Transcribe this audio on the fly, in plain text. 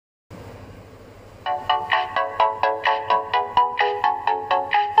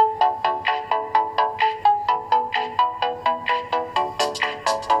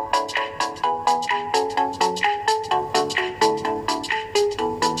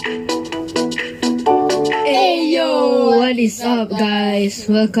What is up, guys?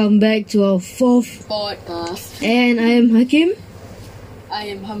 Welcome back to our fourth podcast. And I am Hakim.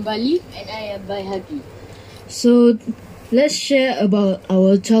 I am Hambali. And I am Bayhagi. So, let's share about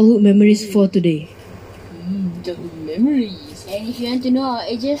our childhood memories for today. Childhood memories. And if you want to know our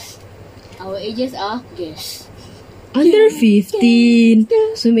ages are guess. Under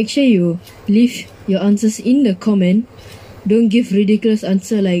 15. So make sure you leave your answers in the comment. Don't give ridiculous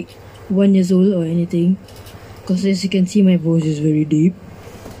answer like 1 years old or anything. Because as you can see, my voice is very deep.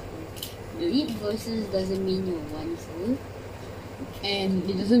 Deep voices doesn't mean you're 1 years old. And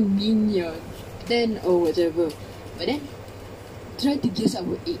it doesn't mean you're 10 or whatever. But then, try to guess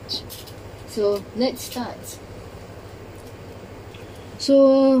our age. So, let's start.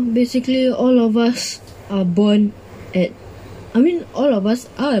 So basically, all of us are born at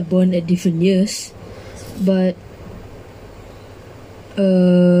different years. But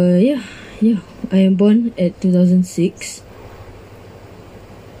I am born at 2006.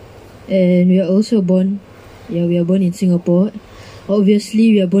 And we are also born in Singapore.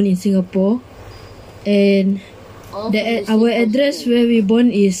 Obviously, we are born in Singapore. And our address where we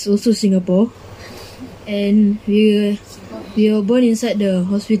born is also Singapore. And we were born inside the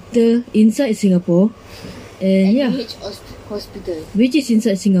hospital inside Singapore. And which hospital? Which is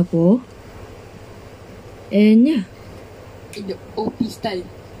inside Singapore. And in the OP style.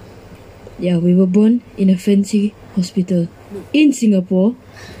 Yeah, we were born in a fancy hospital in Singapore.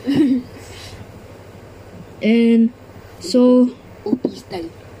 And so OP style.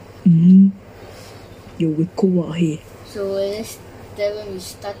 Yo, we go out here. So let's tell when we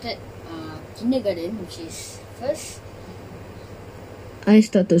started kindergarten, which is first. I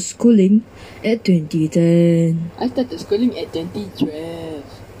started schooling at 2010. I started schooling at 2012.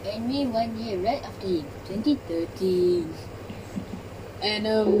 And me 1 year right after him, 2013. And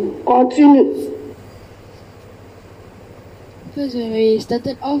continue. First when we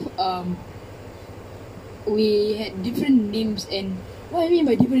started off, we had different names. And what I mean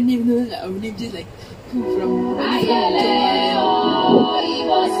by different names, like our names just like from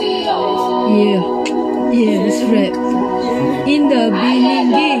Yeah, that's right. In the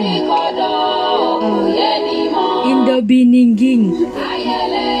beginning,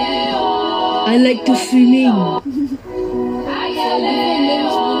 I like to swimming.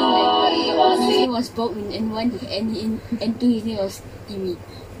 His name was Bob and one and two his name was Timmy.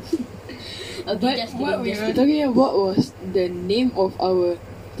 Okay, but what we were talking about was the name of our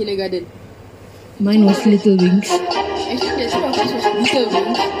kindergarten. Mine was Little Wings. Actually, the name of us was Little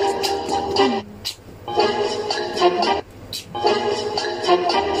Wings.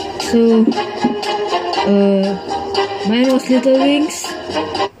 So, mine was Little Wings.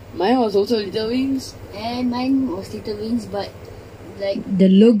 Mine was also Little Wings. And mine was Little Wings, but like the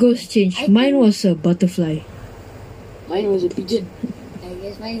logos changed. Mine was a butterfly. Mine was a pigeon. I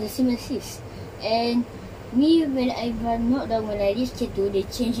guess mine is the same as his. And me, when I reached K2, they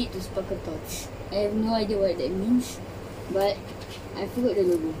changed it to Sparkle Tots. I have no idea what that means, but I forgot the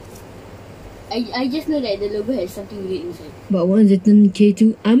logo. I just know that the logo has something weird inside. But once I turn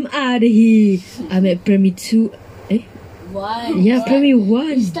K2, I'm out of here. I'm at primary 2. 1. Yeah, primary 1.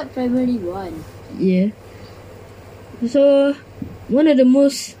 You start primary 1. Yeah. So, one of the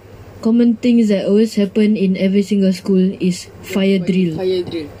most common things that always happen in every single school is fire drill. Fire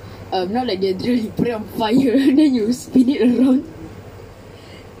drill. Not like the drill you put it on fire and then you spin it around.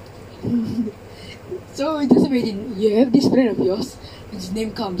 So just imagine you have this friend of yours, his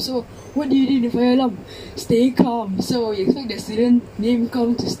name comes. So what do you do in the fire alarm? Stay calm. So you expect the student name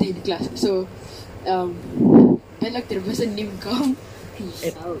calm to stay in the class. So bad luck to the person name calm.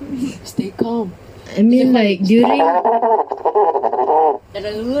 Peace out. Stay calm. I mean like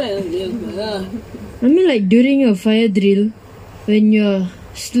during a fire drill, when you're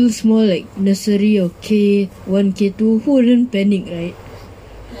still small like nursery or K1, K2, who wouldn't panic, right?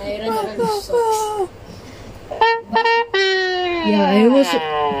 I run around with socks. Yeah, I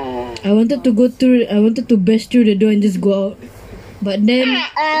wanted to burst through the door and just go out. But then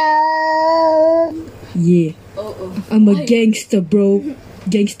yeah. I'm a gangster, bro.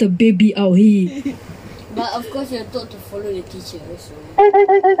 Gangster baby out here. But of course you're taught to follow the teacher, so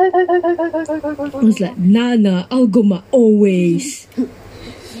I was like, nah, I'll go my own ways.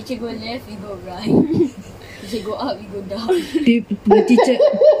 teacher go left, we go right. Teacher go up, we go down.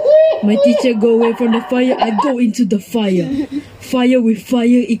 My teacher go away from the fire, I go into the fire. Fire with fire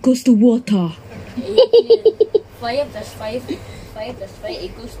equals to water. Fire plus fire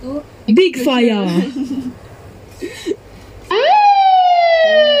equals to big fire.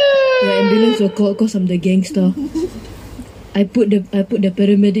 The ambulance will call because I'm the gangster. I put the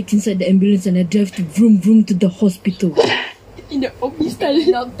paramedics inside the ambulance and I drive to vroom vroom to the hospital. In the office style.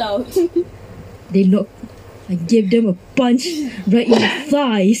 Knocked out. I gave them a punch right in the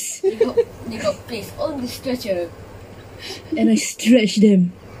thighs They got placed on the stretcher. and I stretched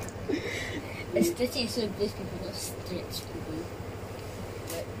them. A stretcher is so in place people not stretch people.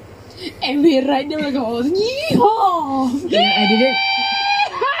 And we ride them like a horse. Yeehaw! Yeah,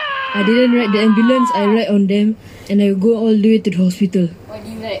 I didn't ride the ambulance, I ride on them and I go all the way to the hospital. Why do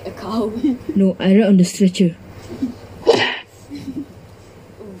you ride a cow? No, I ride on the stretcher.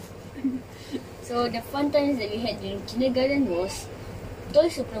 So the fun times that we had during kindergarten was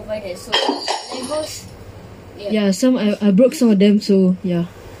toys were provided. So Legos. Yeah, some I broke some of them, so yeah.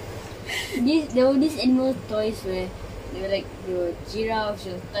 There were these animal toys where they were giraffes,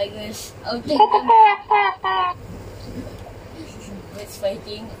 they were tigers. I would take them. Birds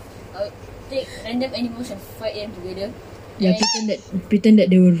fighting. I would take random animals and fight them together. Yeah, pretend that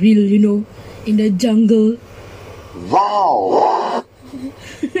they were real, you know, in the jungle. Wow!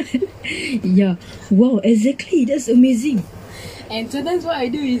 Yeah, wow, exactly. That's amazing. And sometimes what I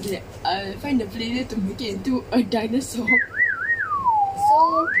do is that I'll find the player to make it into a dinosaur.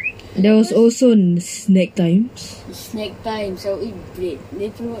 So There was also snack times. snack time. So eat bread. They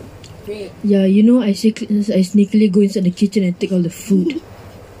brought bread. Yeah, you know, I sneakily go inside the kitchen and take all the food.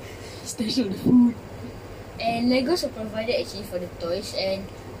 Stash all the food. And Legos were provided actually for the toys. And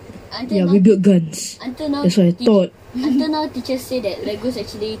until Yeah, now, we built guns. until now, That's what I thought. Until now, teachers say that Legos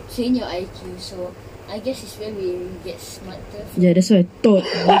actually train your IQ. So I guess it's where we get smarter. Yeah, that's what I thought.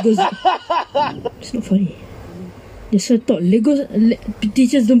 Legos. It's not funny. That's what I thought.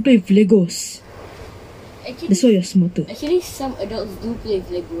 Teachers don't play with Legos. That's why you're smarter. Actually, some adults do play with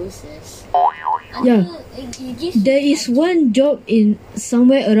Legos. Yes. Yeah. It gives There is one job in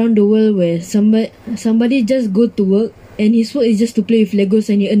somewhere around the world where somebody just go to work and his work is just to play with Legos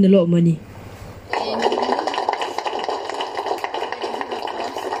and he earn a lot of money.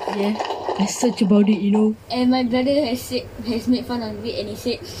 Yeah, I search about it, you know. And my brother has made fun of it, and he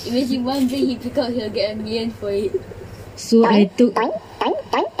said, imagine one day he pick up, he'll get $1 million for it. So I took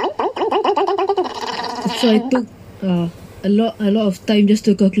a lot of time just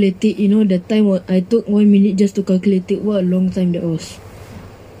to calculate it. You know, the time I took 1 minute just to calculate it. What a long time that was.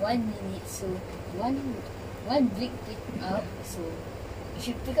 1 minute, so one brick pick up. So if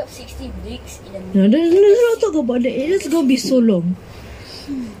you pick up 60 bricks in a No, minute. let's not talk about that. It's gonna be so long.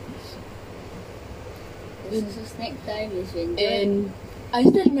 So snack time is when And I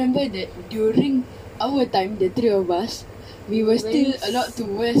still remember that during our time, the three of us, we were still allowed to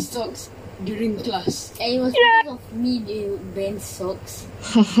wear socks during class. and it was because of me they banned socks.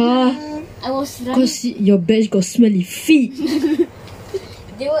 Haha. I was running. Cause your batch got smelly feet.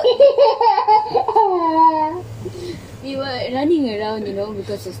 They were we were running around, you know,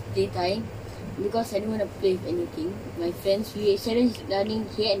 because of daytime. Because I didn't want to play with anything. My friends, we started running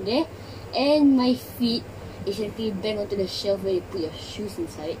here and there, and my feet essentially bang onto the shelf where you put your shoes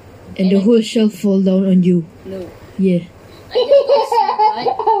inside. And the whole shelf fall down on you. No, Yeah. I just got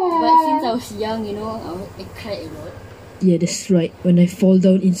so but since I was young, you know, I cried a lot. Yeah, that's right. When I fall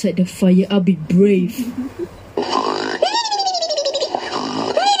down inside the fire, I'll be brave.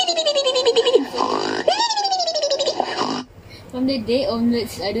 From the day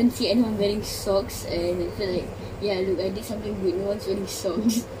onwards, I don't see anyone wearing socks, and I feel like, yeah, look, I did something good. No one's wearing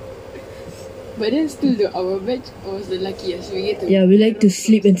socks. But then still though, our batch was the luckiest. We get to Yeah, we like to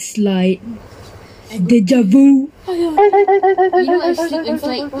slip and slide. Deja vu. You know, I sleep and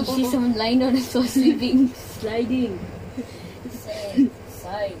slide. You see someone lying down and so sleeping, sliding.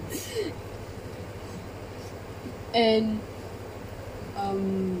 Science. And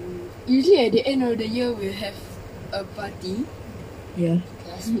usually at the end of the year we'll have a party. Yeah.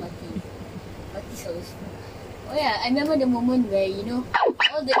 Class party. Party's always fun. Oh yeah, I remember the moment where, you know,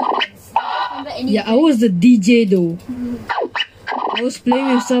 all the events. Yeah, I was the DJ though. I was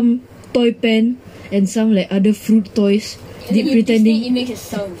playing with some toy pen and some like other fruit toys. Pretending. It makes a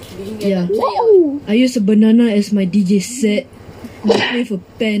sound. Yeah. I use a banana as my DJ set. I play with a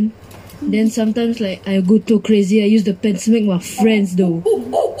pen. Then sometimes like I go too crazy. I use the pen to smack my friends though.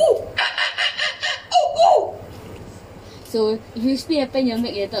 So if you spin a pen, you'll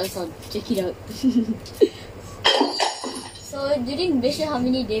make a sound. Check it out. So during Malaysia, how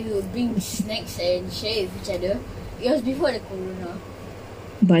many days we would bring snacks and share with each other? It was before the corona.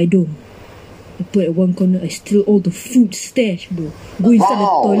 But I don't. I put at one corner. I steal all the food stash, bro. Go inside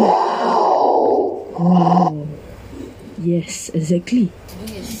the toilet. Wow. Yes, exactly.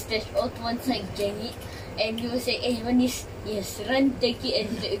 Bring your stash all to one side, gang it, and we will say, hey, you want this? Yes, run, take it,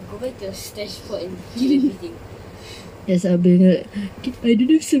 and go back to your stash spot and kill everything. Yes, I'll be like, I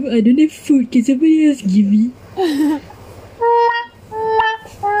don't have food. Can somebody else give me?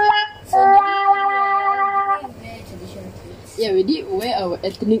 So did we wear traditional clothes? Yeah, we did wear our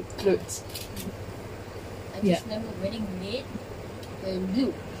ethnic clothes. I just remember wearing red and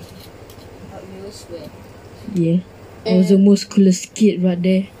blue. What we always wear. Yeah. I was the most coolest kid right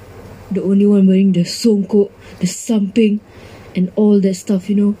there. The only one wearing the songkok, the samping, and all that stuff,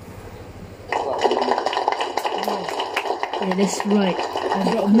 you know. Yeah, that's right. I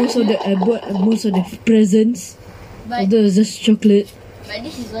bought most of the presents. But Although it was just chocolate.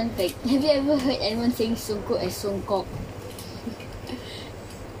 this is one fact. Have you ever heard anyone saying songkok as songkok?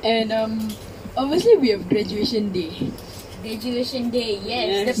 And obviously we have graduation day. Graduation day,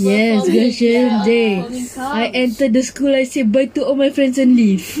 yes. Yes. The Yes, performing- graduation day. performing I counts. entered the school, I say bye to all my friends and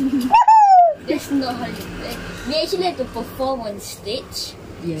leave. That's not how you play. We actually had to perform on stage.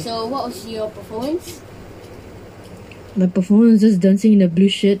 Yeah. So what was your performance? My performance was just dancing in a blue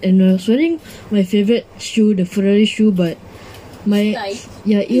shirt, and I was wearing my favorite shoe, the Ferrari shoe, but Tight.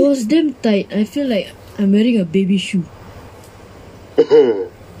 yeah, it was damn tight. I feel like I'm wearing a baby shoe.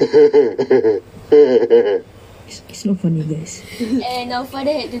 It's not funny, guys. And our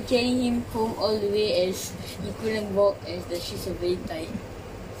father had to carry him home all the way as he couldn't walk as the shoes are very tight.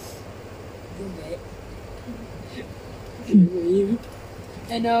 Too bad.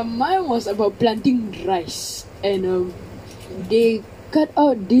 And mine was about planting rice. And they cut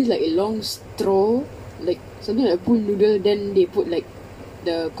out this like a long straw, like something like a pool noodle. Then they put like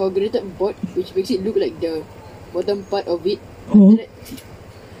the corrugated board, which makes it look like the bottom part of it. Oh. After that,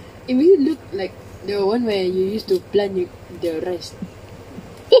 it makes it look like the one where you used to plant the rice.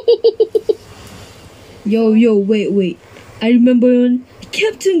 Yo, wait. I remember on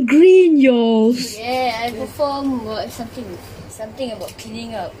Captain Green, y'all. Yeah, I performed something about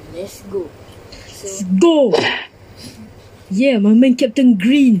cleaning up. Let's go. Let's go. Yeah, my man Captain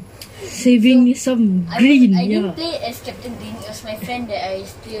Green. Saving some green, I yeah. didn't play as Captain Green. It was my friend that I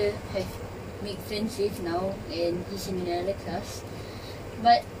still have made friends with now, and he's in another class.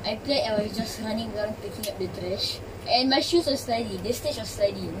 But I was just running around picking up the trash, and my shoes were sliding. The stage was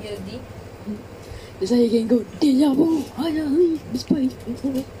sliding. You agree? That's how you can go.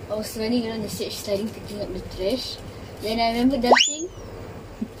 I was running around the stage sliding, picking up the trash. Then I remember dancing,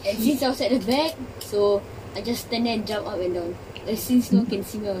 and since I was at the back, so I just stand there and jump up and down. And since no one can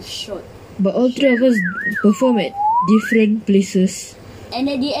see me, I was short. But all three of us perform at different places. And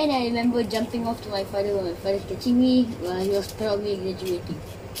at the end, I remember jumping off to my father when my father catching me while he was proudly graduating.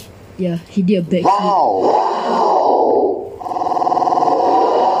 Yeah, he did a backflip.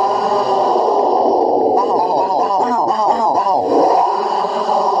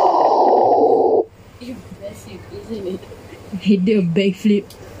 Impressive, isn't it? He did a backflip.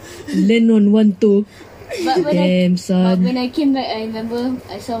 Land on one toe. But Damn, son. when I came back, I remember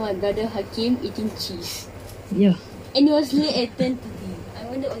I saw my brother Hakim eating cheese. Yeah. And it was late at 10:30. I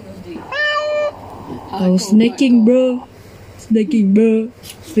wonder what he was doing. I was snacking, bro.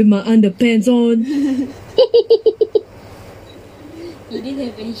 With my underpants on. He didn't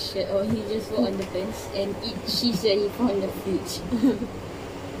have any shirt on, he just wore underpants and eat cheese that he found in the fridge.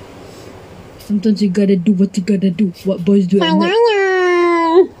 Sometimes you gotta do what you gotta do. What boys do at night.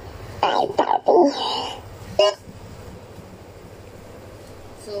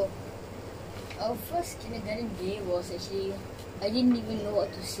 So, our first kindergarten day was actually, I didn't even know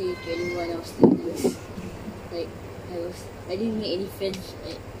what to say to anyone. I was nervous. Like, I didn't make any friends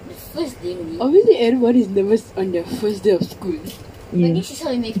the first day only. Obviously, everyone is nervous on the first day of school. But Yeah. this is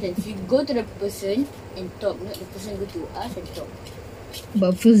how we make friends. We go to the person and talk, not the person go to us and talk.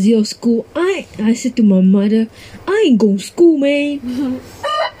 But first day of school, I said to my mother, I ain't going to school, man.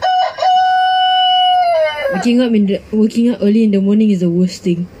 Waking up early in the morning is the worst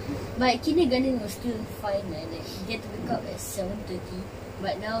thing. But kindergarten was still fine. Like, you get to wake up at 7:30.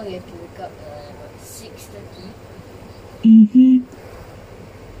 But now you have to wake up at 6:30. Mm-hmm.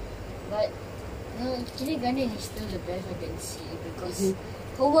 But no, kindergarten is still the best I can say because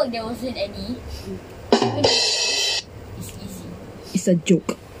homework there wasn't any. Even if it's easy. It's a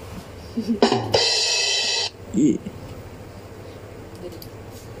joke. Yeah.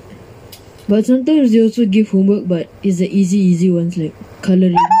 But sometimes they also give homework, but it's the easy ones like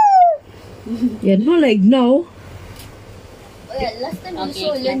coloring. Yeah, not like now. Oh yeah, last time we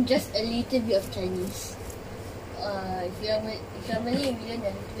also learned just a little bit of Chinese. If you're Malay, we learn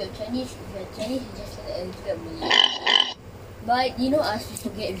a little bit of Chinese. If you're Chinese, you just learn a little bit of Malay. But you know us, we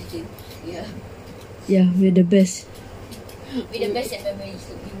forget everything. Yeah. Yeah, we're the best. We're the best at memories.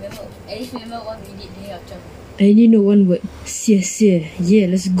 So we remember, at least remember what we did during our childhood. I only know one word. Xie xie. Yeah,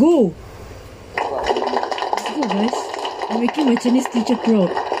 let's go. Let's go, guys. I'm making my Chinese teacher proud.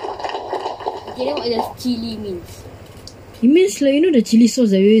 Okay, then what does chili means? It means like, you know, the chili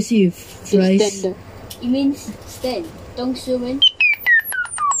sauce that we always see with fries. Tender. It means stand. Tong Suman.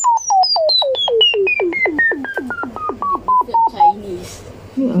 Chinese.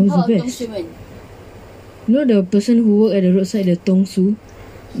 No, I was How the about Tong best. Suman? You know the person who work at the roadside, the Tong Su?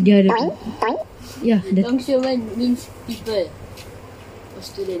 They are the... Yeah, the... Tong Suman means people or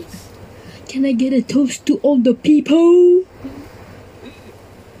students. Can I get a toast to all the people?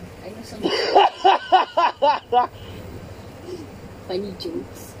 I know some funny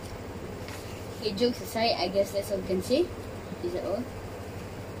jokes. Okay, jokes aside, I guess that's all we can say. Is that all?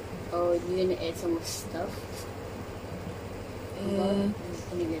 Or do you want to add some more stuff? About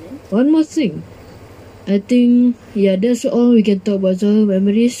kindergarten? One more thing. I think, yeah, that's all we can talk about childhood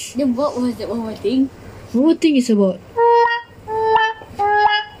memories. Then what was that one more thing? One more thing is about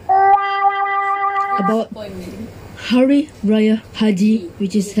Appointment. Hari Raya Haji,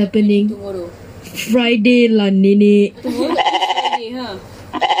 which is happening Tomorrow. Friday lah, nenek. Tomorrow is Friday, huh?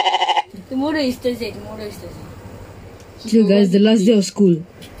 Tomorrow is Thursday. Chill guys, the last day of school.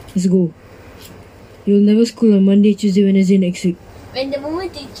 Let's go. You'll never school on Monday, Tuesday, Wednesday next week. When the moment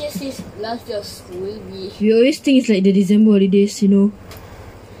teacher says last day of school, We always think it's like the December holidays, you know.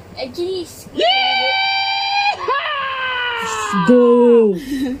 actually school Let's go.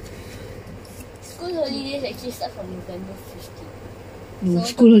 school holidays actually start from November 15. No,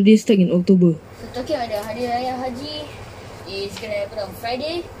 school holidays start in October. So talking about the Hari Raya Haji is gonna happen on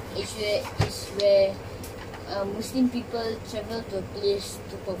Friday. It's where Muslim people travel to a place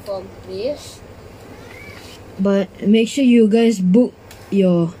to perform prayers. But make sure you guys book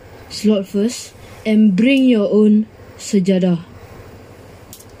your slot first and bring your own sejadah.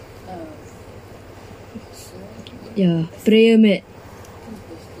 So Yeah, prayer mat.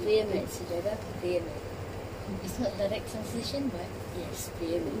 prayer mat, sejadah, prayer mat. It's not direct translation, but yes,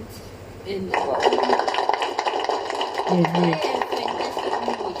 prayer mat. And Yeah, I yeah. have fantastic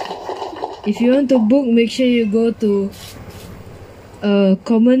English. If you want to book, make sure you go to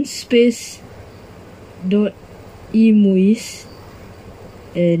commonspace.emuis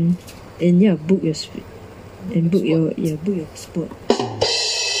and yeah, book your book your spot.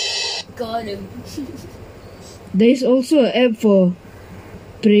 Got him. There is also an app for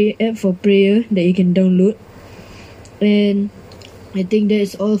prayer that you can download, and I think that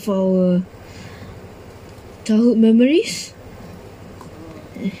is all for our childhood memories.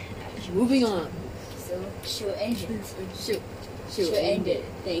 moving on. So show ended. Show Ended.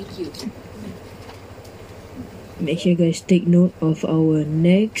 Thank you. Make sure you guys take note of our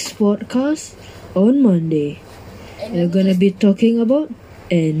next podcast on Monday. And We're gonna be talking about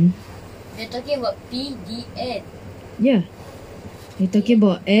N. They're talking about PDN. Yeah, we're talking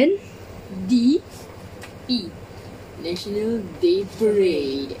about N. D P. National Day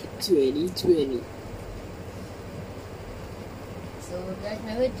Parade 2020. So guys,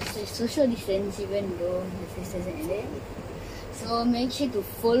 remember to stay social distance even though the face hasn't ended. So make sure to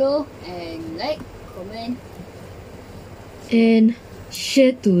follow and like, comment. And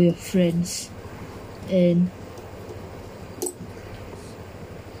share to your friends. And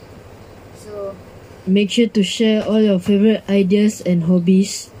So make sure to share all your favorite ideas and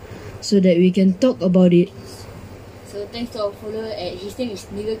hobbies so that we can talk about it. thanks to our follower at his name is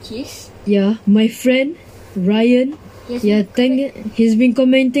Nigel Kiss. Yeah, my friend Ryan. He has Yeah, been he's been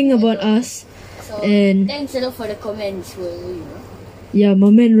commenting about us. So And- thanks a lot for the comments. Well, you know. Yeah, my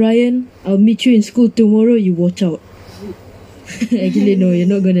man Ryan, I'll meet you in school tomorrow. You watch out. Actually, no, you're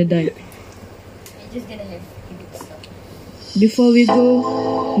not gonna die. We're just gonna have good stuff. Before we go,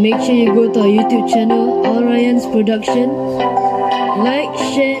 make sure you go to our YouTube channel, Al Rayyan's Production. Like,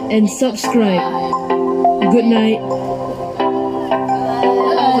 share, and subscribe. Good night.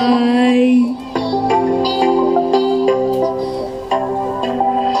 Bye.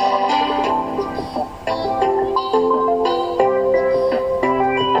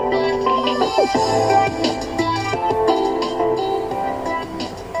 Bye.